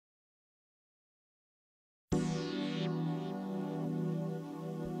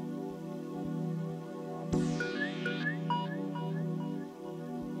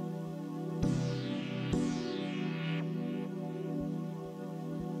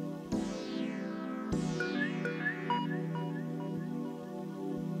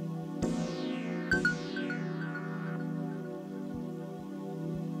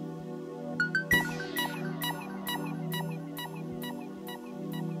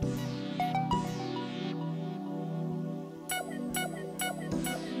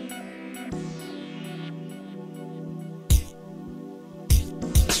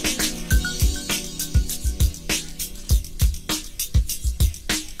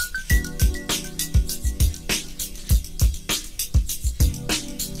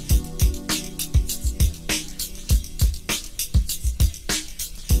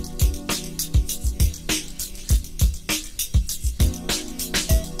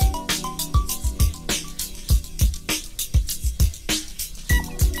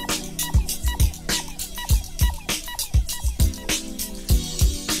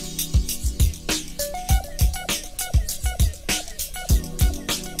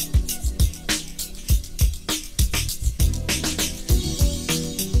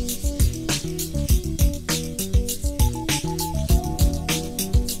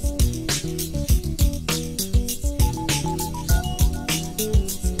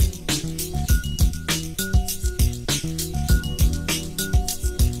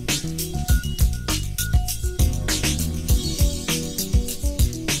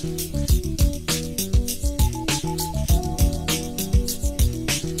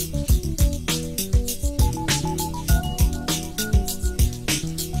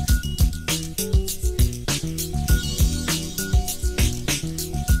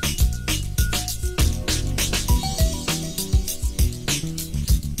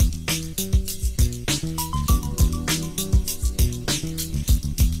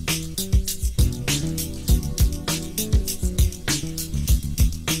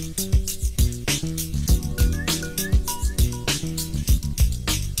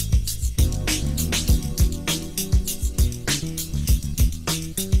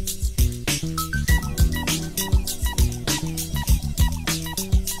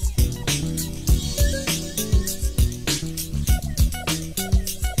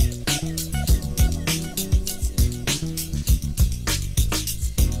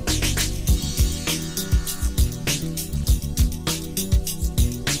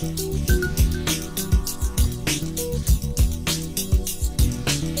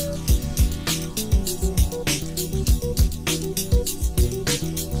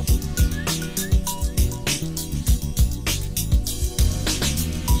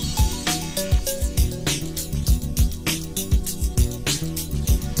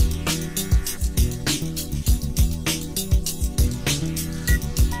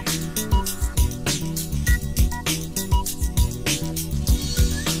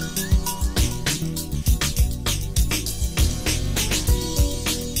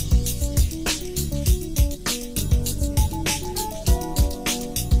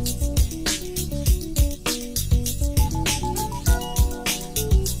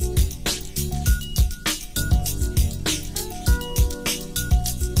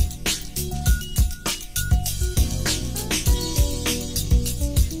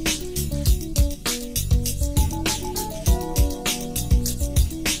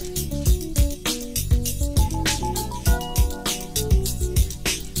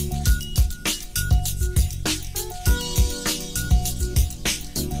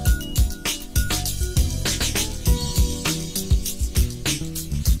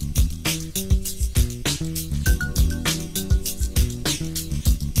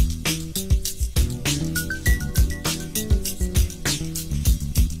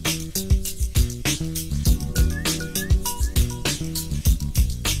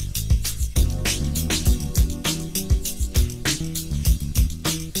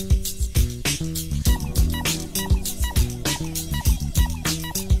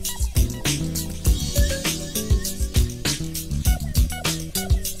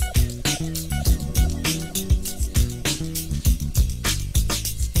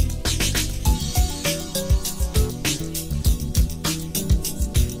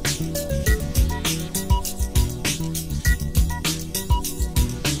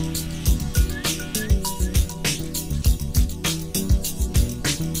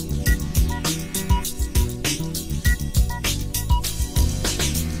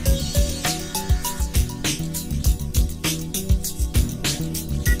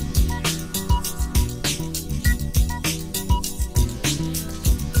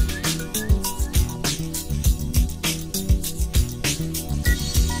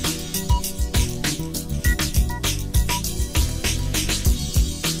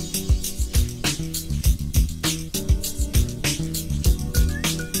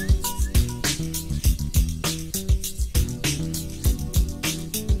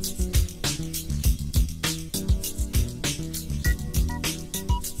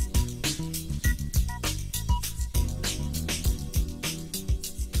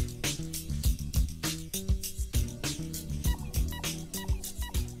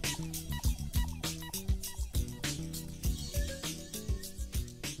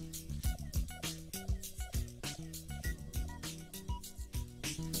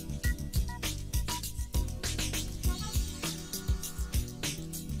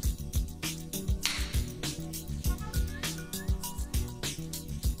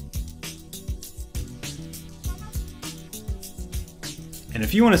And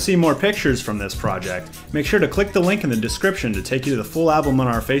if you want to see more pictures from this project, make sure to click the link in the description to take you to the full album on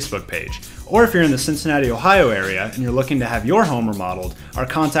our Facebook page. Or if you're in the Cincinnati, Ohio area and you're looking to have your home remodeled, our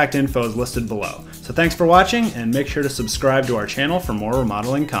contact info is listed below. So thanks for watching, and make sure to subscribe to our channel for more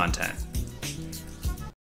remodeling content.